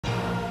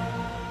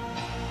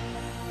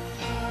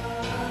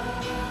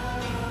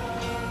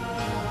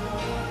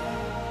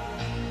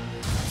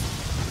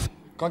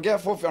Kan ikke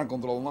jeg få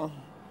fjernkontrollen da?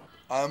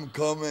 I'm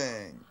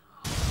coming!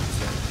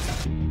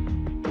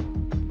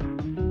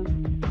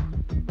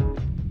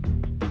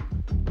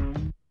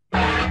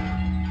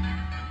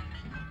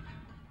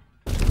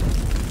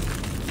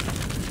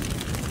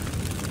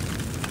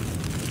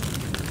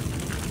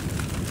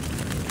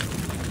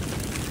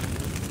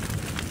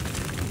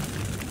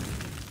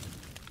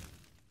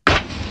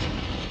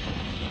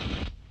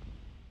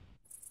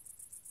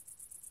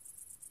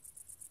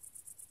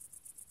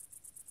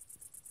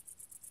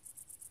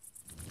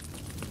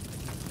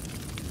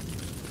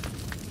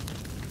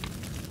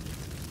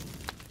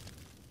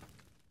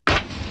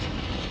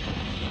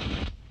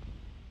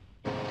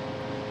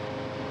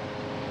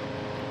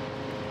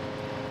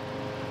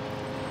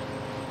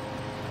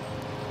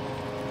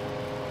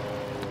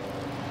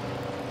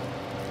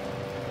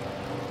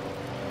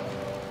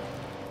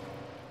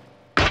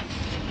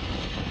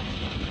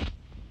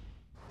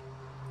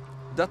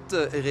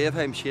 Dette er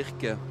Revheim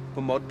kirke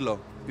på Madla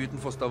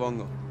utenfor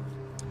Stavanger.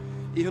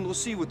 I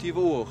 127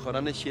 år har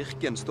denne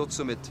kirken stått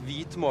som et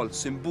hvitmalt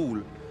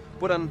symbol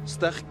på den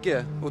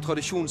sterke og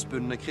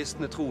tradisjonsbundne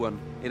kristne troen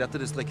i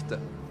dette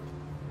distriktet.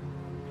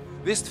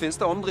 Visst finnes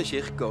det andre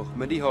kirker,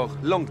 men de har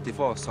langt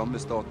ifra samme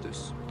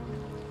status.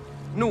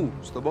 Nå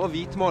står bare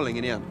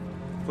hvitmalingen igjen,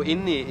 for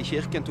inni er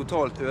kirken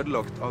totalt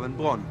ødelagt av en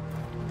brann,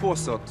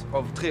 påsatt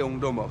av 3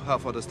 ungdommer her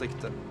fra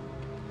distriktet.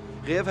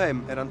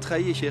 Revheim er den 3.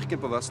 kirken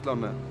på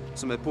Vestlandet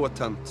som er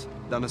påtent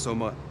denne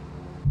sommeren.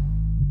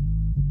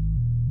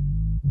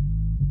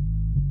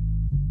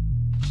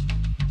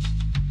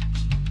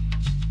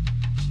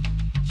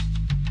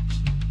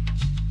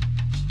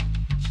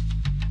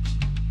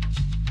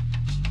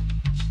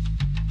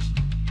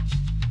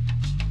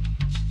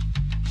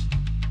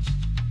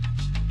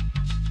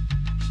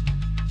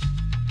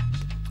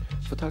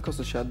 Fortell hva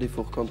som skjedde i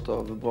forkant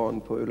av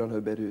brannen på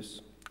Ullandhaug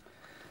bedehus.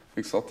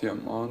 Jeg satt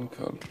hjemme en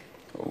kveld,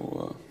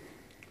 og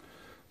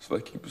så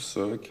fikk jeg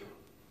besøk.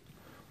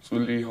 Så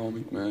ville de ha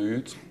meg med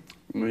ut.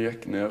 Vi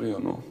gikk ned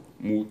igjennom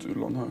mot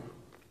Ullandhaug.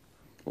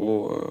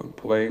 Og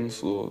på veien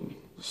så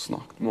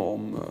snakket vi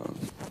om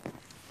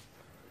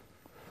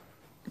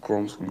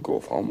hvordan vi skulle gå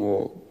frem,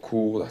 og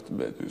hvor dette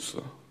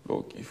bedehuset lå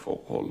i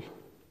forhold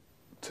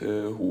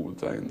til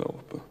hovedveien der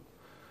oppe.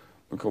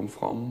 Vi kom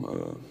frem.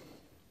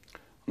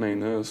 Den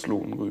ene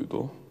slo en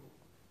ruta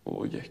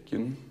og gikk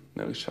inn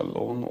ned i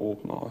kjelleren og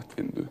åpnet et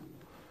vindu,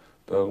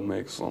 der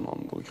meg og sånn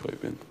andre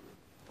krøp inn.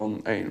 Den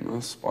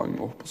ene sprang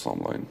opp og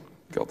samlet inn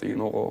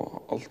gardiner og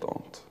alt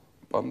annet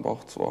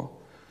brennbart var.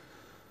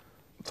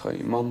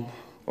 Tredje mann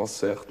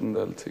raserte en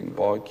del ting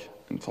bak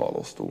en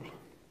talerstol.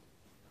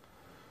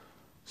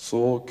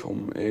 Så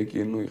kom jeg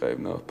inn og grev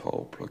ned et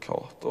par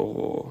plakater,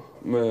 og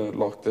vi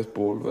lagde et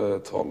bål ved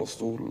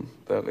talerstolen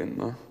der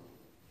inne.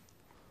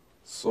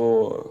 Så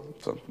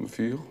tente vi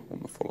fyr,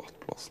 og vi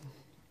forlatt plassen.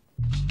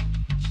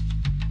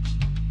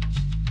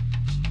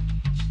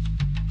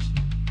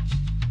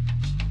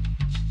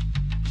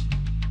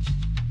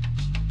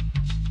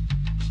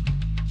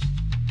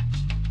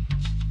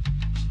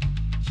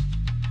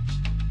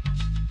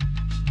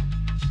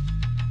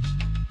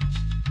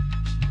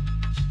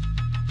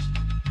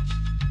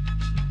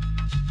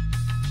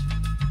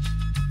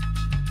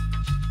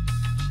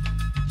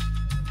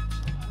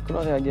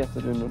 Hvordan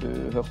reagerte du når du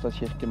hørte at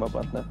kirken var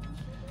brent ned?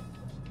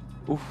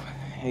 Uff,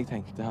 jeg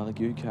tenkte,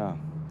 herregud,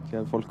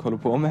 hva folk holder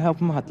på med her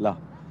på Madla.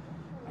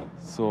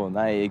 Så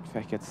nei,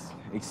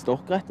 jeg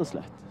stokk rett og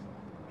slett.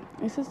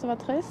 Jeg synes det var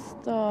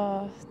trist,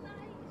 og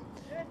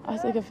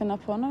at jeg kan finne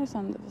på noe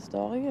sånt, det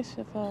forstår jeg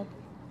ikke, for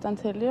den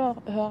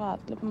tilhører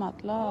alle på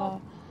Madla,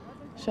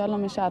 og selv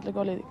om ikke alle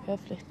går like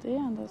flittig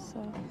igjen,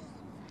 så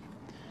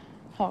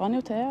hører han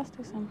jo til oss,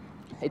 liksom.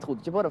 Jeg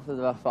trodde ikke på det, for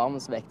det var far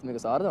min som vekte meg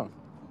og sa det da,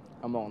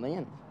 om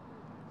morgenen.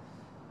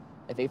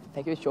 Jeg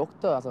fikk jo et sjokk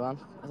da,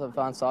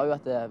 for han sa jo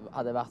at det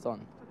hadde vært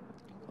sånn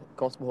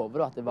kors på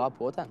hovedet, at det var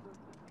påtent.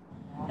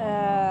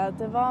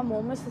 Det var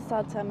mor min som sa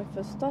til meg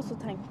først da, så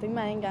tenkte jeg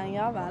med en gang,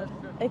 ja vel.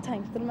 Jeg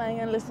tenkte det med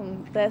en gang, liksom,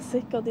 det er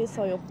sikkert de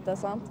som har gjort det,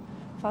 sant?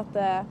 For at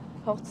jeg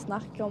hørte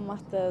snakk om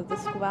at det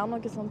skulle være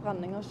noe sånn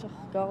brenning av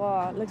kirker,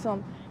 og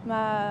liksom,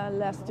 vi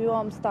leste jo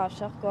om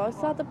stavkirker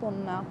også, som hadde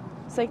bunnet ned.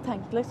 Så jeg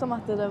tenkte liksom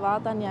at det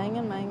var den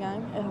gjengen med en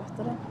gang jeg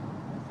hørte det.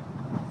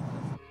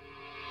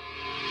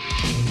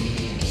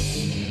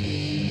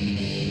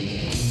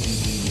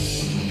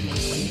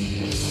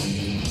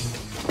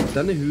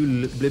 Denne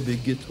hulen ble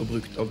bygget og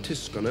brukt av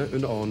tyskerne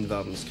under 2.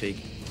 verdenskrig.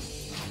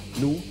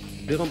 Nå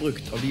blir han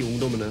brukt av de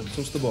ungdommene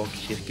som står bak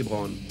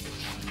kirkebrannen.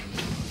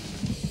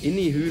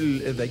 Inne i hulen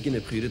er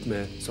veggene prydet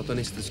med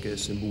satanistiske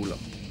symboler.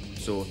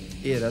 Så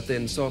er dette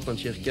en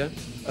satankirke,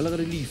 eller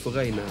er det ly for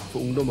regnet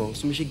for ungdommer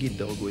som ikke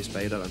gidder å gå i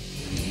speideren?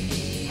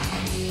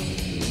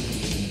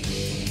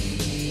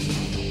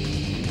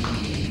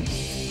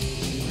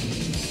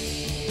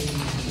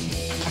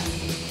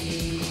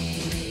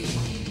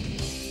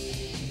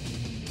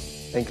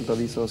 Enkelte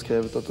aviser har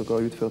skrevet at dere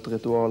har utført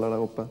ritualer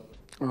der oppe.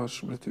 Jeg har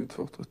ikke blitt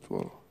utført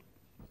ritualer.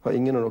 Har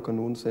ingen av dere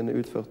noensinne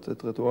utført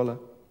et rituale?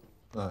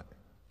 Nei.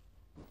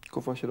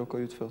 Hvorfor har ikke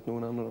dere utført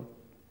noen ennå da?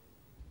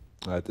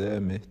 Nei, det er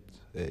mitt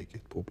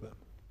eget problem.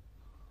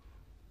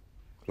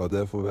 La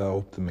det få være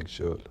opp til meg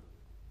selv.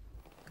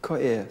 Hva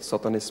er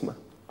satanisme?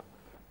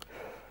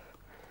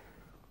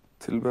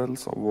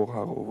 Tilbedelse av vår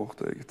Herre og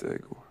vårt eget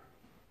ego.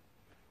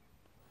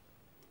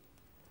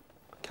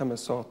 Hvem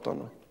er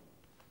Satan da?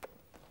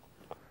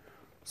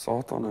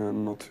 Satan er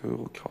en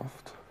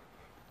naturkraft.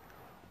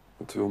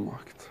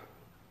 Naturmakt.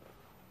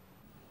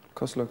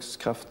 Hva slags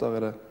krefter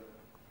er det?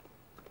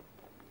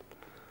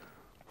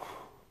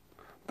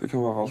 Det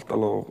kan være alt,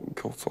 eller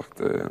kort sagt,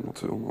 det er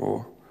naturen.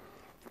 Og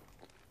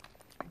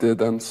det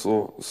er den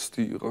som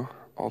styrer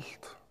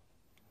alt.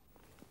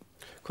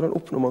 Hvordan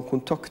oppnår man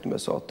kontakt med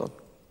Satan?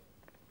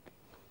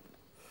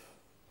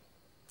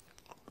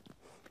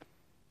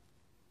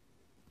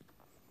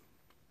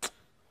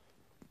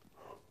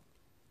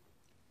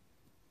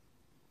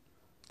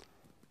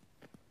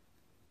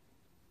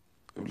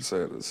 Jeg vil si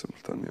det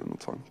simpelthen gjennom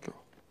tanker.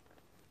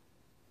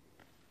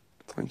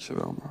 Det trenger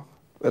ikke være mer.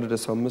 Er det det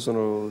samme som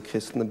når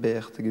kristne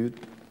ber til Gud?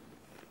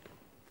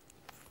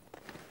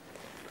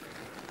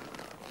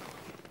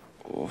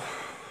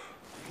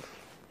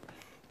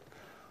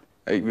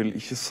 Jeg vil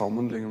ikke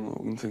sammenligne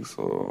noen ting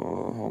som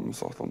har med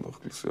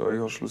satandyrkelse. Jeg har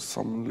ikke lyst til å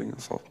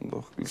sammenligne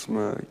satandyrkelse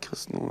med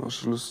kristne. Jeg har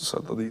ikke lyst til å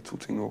sette de to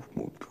tingene opp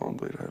mot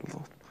hverandre i det hele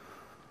tatt.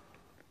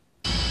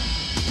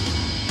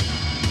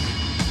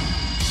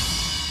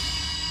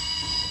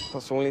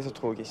 Personlig så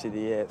tror jeg ikke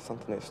de er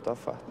satanister,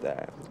 for at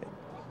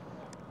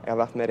jeg har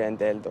vært med det en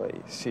del da,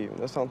 i 7.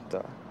 og sånt.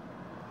 Og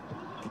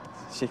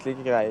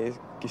skikkelig greie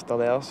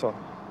gutter der, så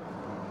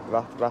jeg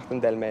har vært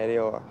en del med de,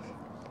 og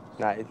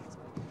nei,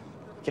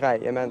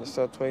 greie, men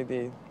så tror jeg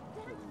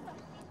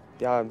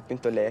de har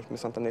begynt å leke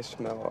med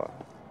satanisme,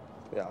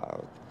 og ja,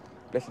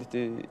 blitt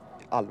litt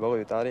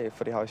alvor ut av de,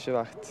 for de har ikke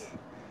vært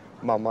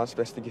mammas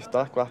beste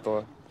gutter akkurat.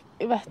 Og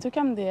jeg vet jo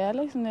hvem de er,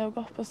 liksom. De har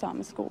gått på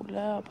samme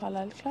skole og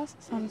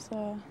parallellklasse, sånn,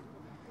 så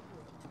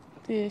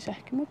de er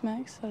kjekke mot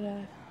meg, så det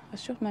har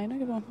ikke gjort meg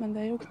noe vondt, men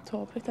det er jo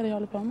tåpelig det de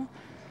holder på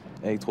med.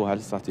 Jeg tror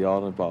helst at de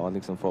gjør det bare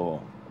liksom for å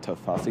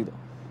tøffe seg, da.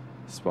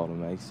 Spør du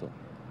meg, så.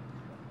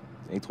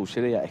 Jeg tror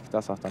ikke de er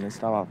ekte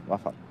satanister, i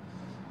hvert fall.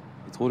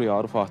 Jeg tror de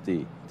gjør det for at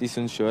de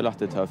synes selv at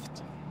det er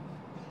tøft.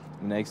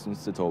 Men jeg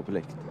synes det er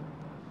tåpelig.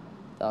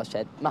 Det har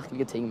skjedd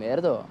merkelige ting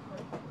med det, da.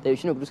 Det er jo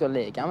ikke noe du skal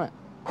leke med.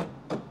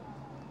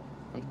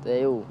 Det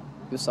er jo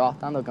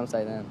Satan, da, kan du si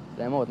det på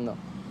den måten, da.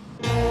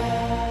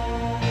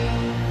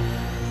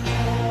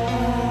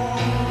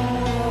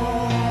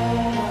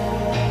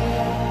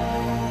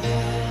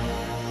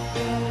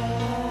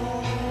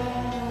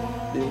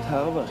 Det er jo et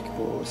herverk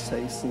på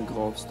 16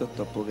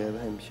 gravstøtter på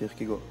Mayhem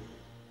kirkegård.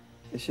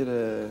 Ikke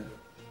det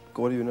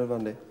grådig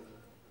unødvendig?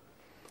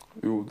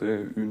 Jo, det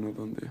er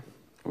unødvendig.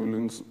 Jeg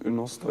vil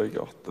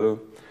understreke at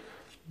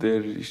det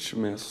er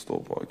ikke vi som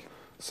står bak.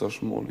 Så er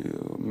ikke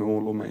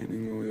mål og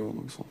mening å gjøre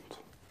noe sånt.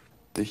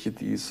 Det er ikke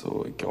de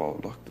som er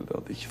gravlagte der,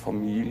 det er ikke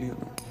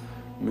familiene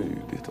vi er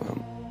ute etter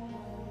henne.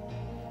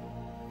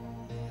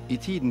 I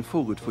tiden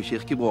forut for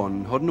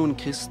kirkebrannen hadde noen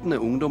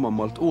kristne ungdommer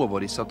malt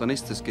over de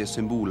satanistiske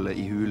symbolene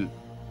i hulen.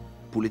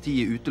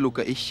 Politiet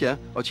utelukker ikke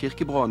at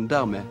kirkebrannen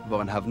dermed var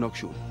en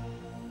hevnaksjon.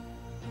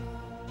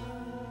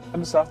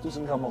 Vi satt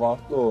hos en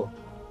kamerat og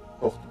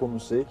hørte på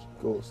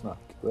musikk og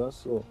snakket,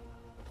 så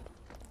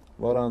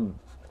var det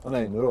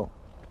han ene da.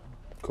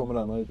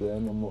 Kommer denne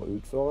ideen om å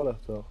utføre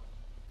dette her.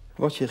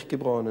 Var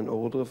kirkebrannen en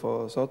ordre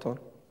fra Satan?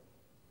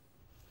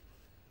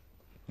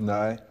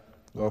 Nei,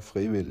 det var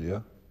fri vilje.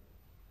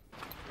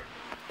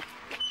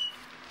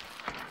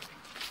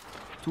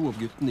 2 av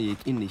guttene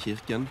gikk inn i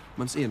kirken,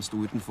 mens 1 sto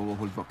utenfor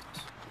og holdt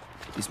vakt.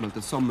 De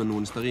smeltet sammen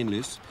noen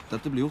stearinlys.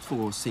 Dette ble gjort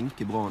for å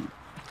sinke brannen.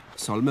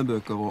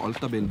 Salmebøker og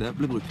alterbilder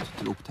ble brukt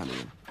til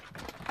opptenningen.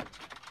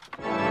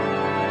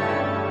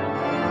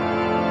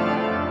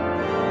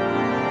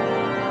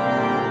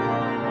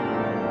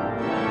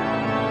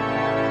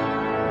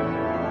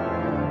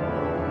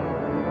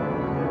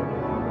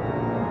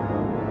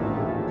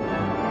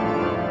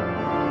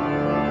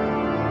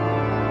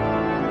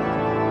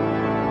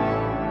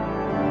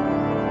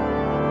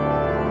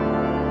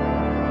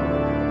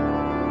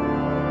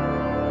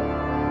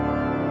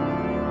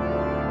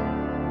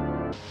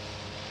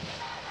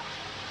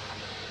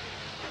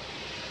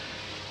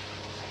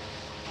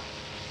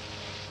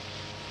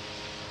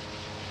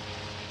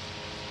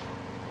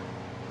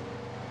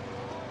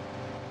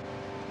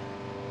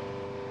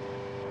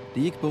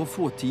 Det gikk bare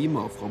få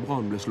timer fra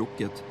brannen ble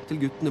slukket, til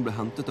guttene ble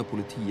hentet av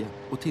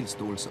politiet og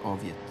tilståelse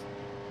avgitt.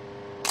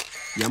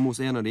 Hjemme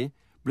hos en av de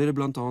ble det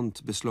blant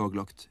annet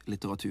beslaglagt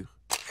litteratur.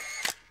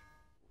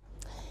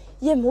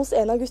 Hjemme hos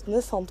en av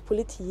guttene fant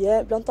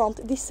politiet blant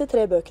annet disse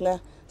 3 bøkene: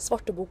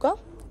 Svarteboka,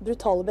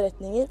 Brutale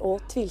beretninger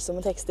og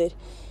Tvilsomme tekster.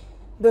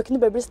 Bøkene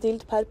ble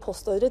bestilt per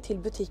postordre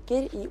til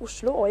butikker i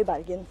Oslo og i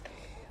Bergen.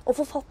 Og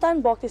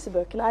forfatteren bak disse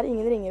bøkene er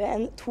ingen ringere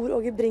enn Tor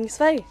Åge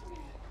Bringsværd.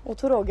 Og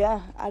Tor Åge,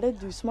 er det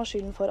du som har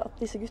skylden for at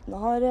disse guttene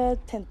har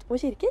tent på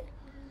kirker?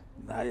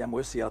 Nei, jeg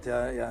må jo si at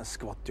jeg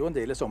skvatt jo en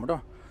del i sommer da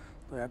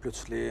jeg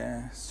plutselig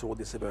så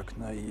disse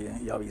bøkene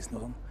i avisen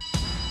og sånn.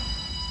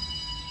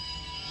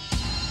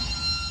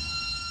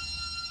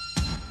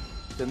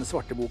 Den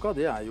svarte boka,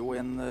 det er jo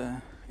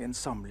en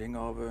samling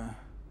av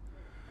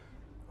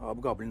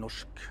gammel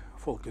norsk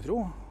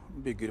folketro,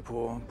 bygger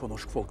på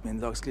norsk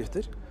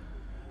folkeminnedagsskrifter.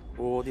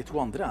 Og de to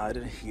andre er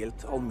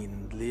helt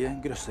alminnelige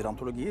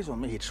grøsserantologier, sånn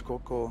med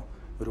Hitchcock og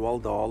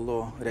Roald Dahl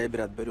og Ray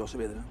Bradbury og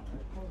så videre.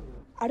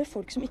 Er det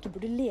folk som ikke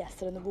burde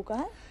lese denne boka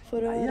her?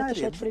 Rett og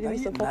slett fordi de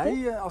misoppfatter?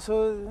 Nei, altså,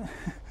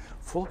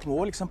 folk må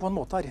liksom på en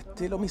måte ha rett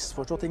til å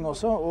misforstå ting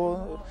også,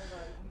 og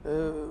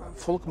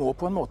folk må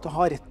på en måte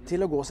ha rett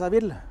til å gå seg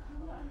vill.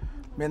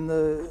 Men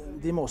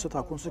de må også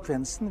ta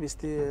konsekvensen hvis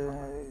de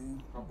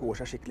går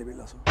seg skikkelig vill,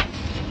 altså.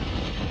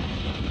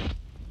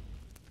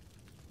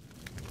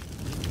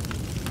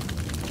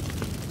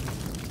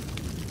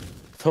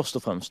 Først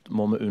og fremst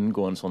må vi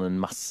unngå en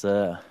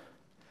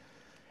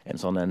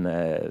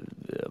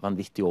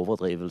vanvittig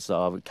overdrivelse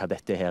av hva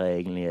dette her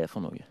egentlig er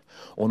for noe.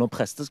 Og når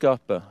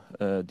presteskapet,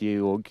 de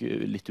er jo også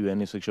litt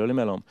uenige i seg selv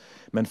imellom,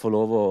 men får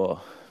lov å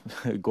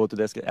gå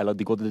til det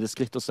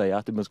skritt og si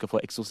at vi skal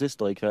få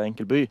eksorsister i hver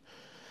enkelt by,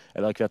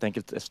 eller hvert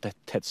enkelt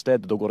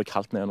tettsted, da går det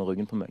kaldt ned under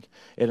ryggen på meg.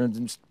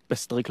 Den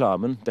beste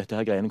reklamen dette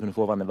her greiene kunne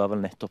få, var vel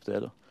nettopp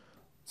det da.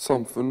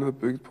 Samfunnet er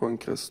bygd på en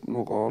kristen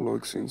moral,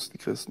 og jeg synes de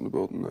kristne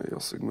burde nøye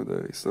seg med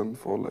det, i stedet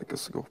for å legge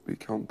seg opp i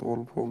hva andre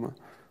holder på med.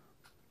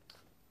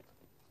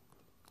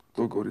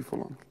 Da går de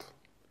for langt.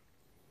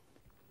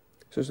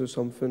 Synes du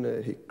samfunnet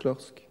er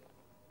hyklersk?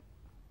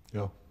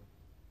 Ja.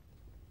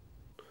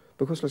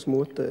 På hva slags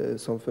måte er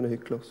samfunnet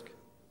hyklersk?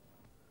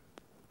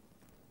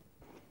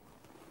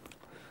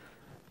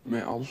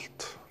 Med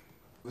alt.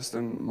 Hvis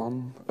en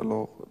mann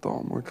eller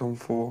dame kan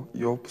få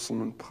jobb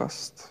som en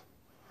prest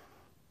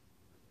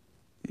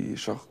i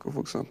kirka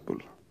for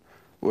eksempel,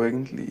 og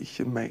egentlig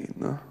ikke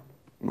mener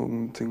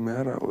noen ting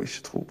med det, og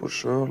ikke tror på det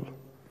selv,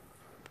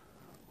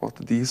 og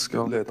at de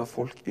skal lede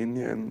folk inn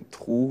i en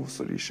tro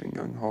som de ikke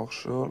engang har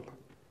selv,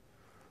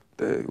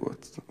 det er jo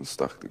et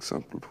sterkt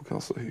eksempel på hva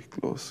som er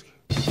hyklersk.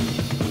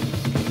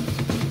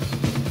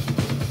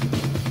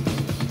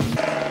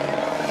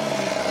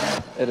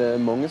 Er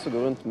det mange som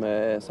går rundt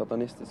med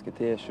satanistiske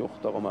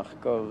t-skjorter og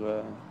merker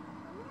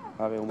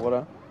her i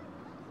området?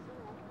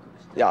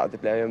 Ja, det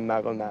blir jo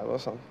mer og mer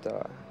og sånt.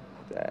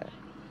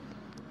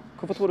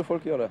 Hvorfor tror du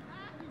folk gjør det?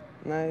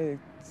 Nei,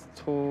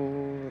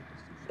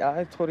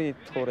 jeg tror de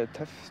tror det er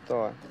tøft,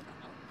 og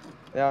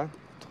jeg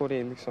tror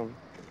de liksom...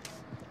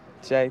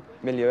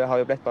 Miljøet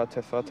har jo blitt bare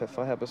tøffere og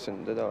tøffere her på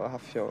Sunde og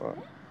Hafjord.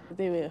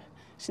 Det er jo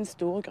ikke en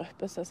stor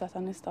gruppe som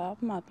satanister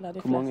av med alle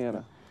de fleste. Hvor mange er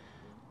det?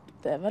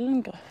 Det er vel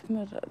en gruppe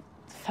med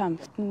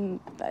 15,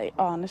 jeg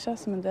aner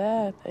ikke, men det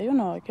er jo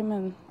noe,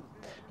 men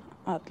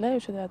alle er jo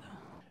ikke det da.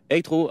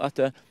 Jeg tror at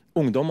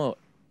ungdommer,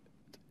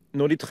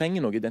 når de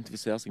trenger noe å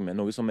identifisere seg med,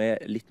 noe som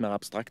er litt mer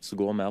abstrakt, så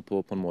går mer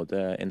på en måte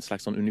en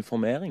slags sånn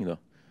uniformering da.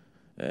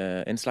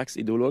 En slags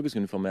ideologisk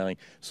uniformering,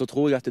 så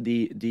tror jeg at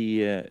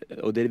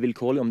og det er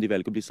vilkårlig om de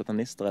velger å bli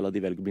satanister, eller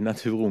de velger å bli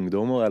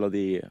naturungdommer, eller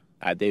det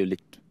er jo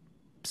litt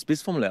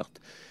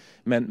spissformulert,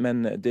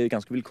 men det er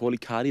ganske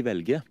vilkårlig hva de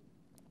velger.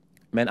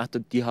 Men at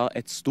de har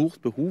et stort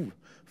behov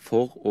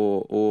for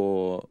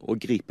å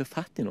gripe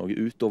fatt i noe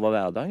utover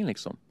hverdagen,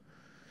 liksom.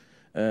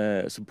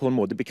 Så på en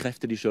måte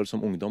bekrefter de selv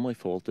som ungdommer i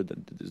forhold til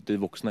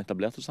det voksne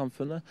etablerte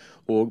samfunnet,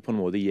 og på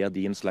en måte gir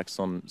de en slags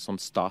sånn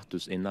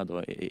status innad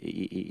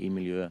i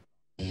miljøet.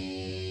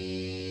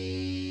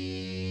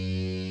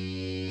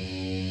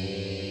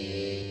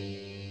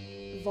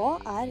 Hva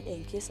er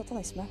egentlig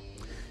satanisme?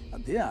 Ja,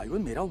 det er jo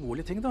en mer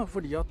alvorlig ting da,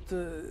 fordi at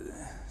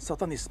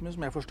satanisme,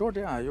 som jeg forstår,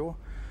 det er jo,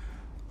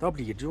 da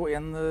blir det jo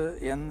en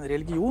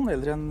religion,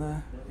 eller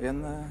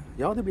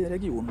ja, det blir en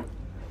religion.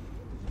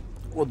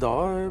 Og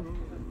da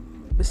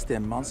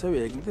bestemmer man seg jo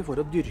egentlig for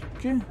å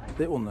dyrke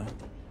det onde.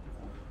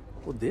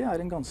 Og det er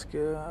en ganske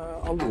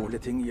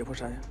alvorlig ting i og for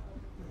seg.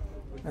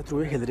 Jeg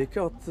tror jo heller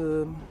ikke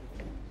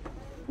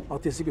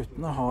at disse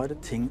guttene har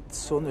tenkt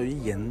så nøye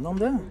gjennom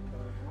det.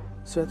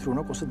 Så jeg tror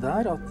nok også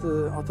der at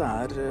det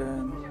er...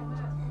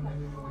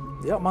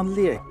 Ja, man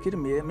leker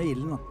med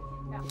ilden.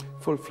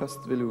 Folk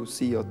flest vil jo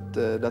si at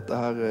dette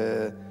her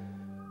er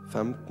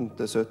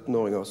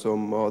 15-17-åringer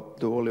som har hatt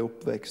dårlig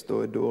oppvekst og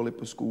er dårlig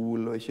på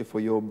skole og ikke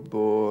får jobb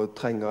og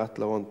trenger et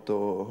eller annet å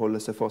holde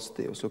seg fast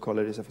i, og så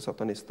kaller de seg for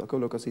satanister. Hva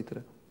vil dere si til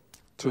det?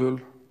 Tull.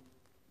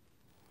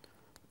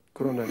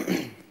 Hvordan det?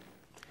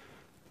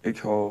 Jeg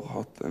har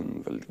hatt en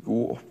veldig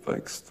god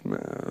oppvekst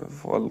med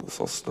foreldre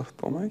som har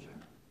støttet meg,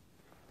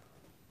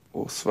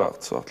 og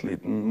svært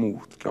liten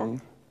motgang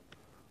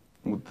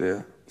mot det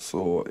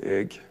som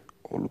jeg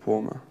holder på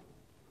med,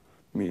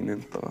 mine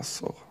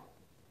interesser.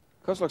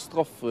 Hva slags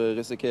straff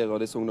risikerer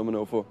disse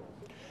ungdommene å få?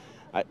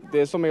 Nei,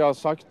 det er som jeg har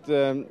sagt,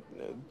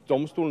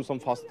 domstolen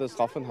som faster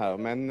straffen her,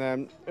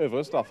 men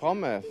øvre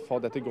strafferamme for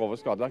dette grove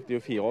skadeverk, det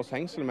er jo 4 års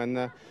fengsel,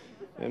 men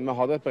vi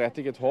hadde et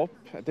berettiget håp,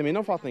 etter min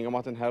oppfatning, om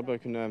at en her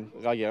bør kunne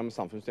reagere med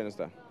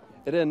samfunnstjeneste.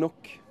 Er det nok?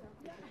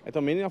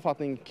 Etter min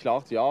oppfatning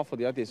klart ja,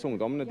 fordi at disse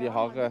ungdommene de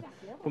har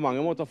på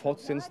mange måter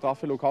fått sin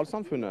straff i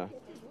lokalsamfunnet,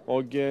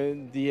 og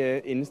de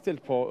er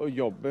innstilt på å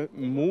jobbe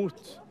mot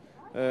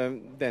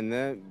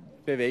denne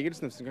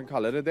bevegelsen, hvis vi kan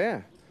kalle det det,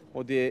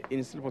 og de er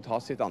innstilt på å ta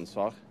sitt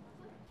ansvar.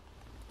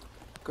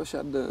 Hva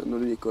skjedde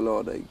når du gikk og la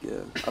deg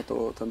etter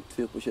å ha tent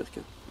fyr på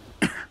kirken?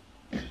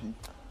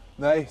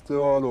 Nei, det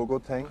var låg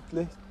og tenkt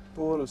litt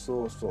på det,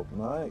 så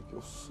sovna jeg.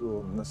 Og så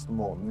neste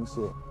morgen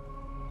så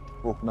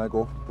våkna jeg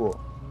opp og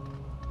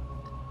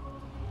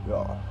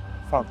ja,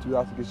 fant ut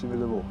at jeg ikke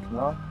ville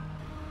våkne.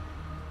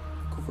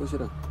 Hvorfor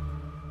ikke det?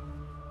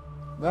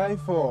 Nei,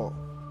 for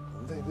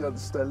jeg tenkte jeg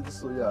hadde stelt det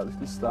så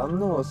jævlig i stand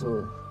nå, så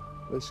jeg vet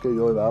ikke hva jeg skal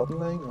gjøre i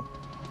verden lenger.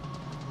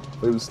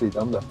 Og jeg vil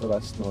slite med dette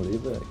resten av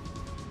livet.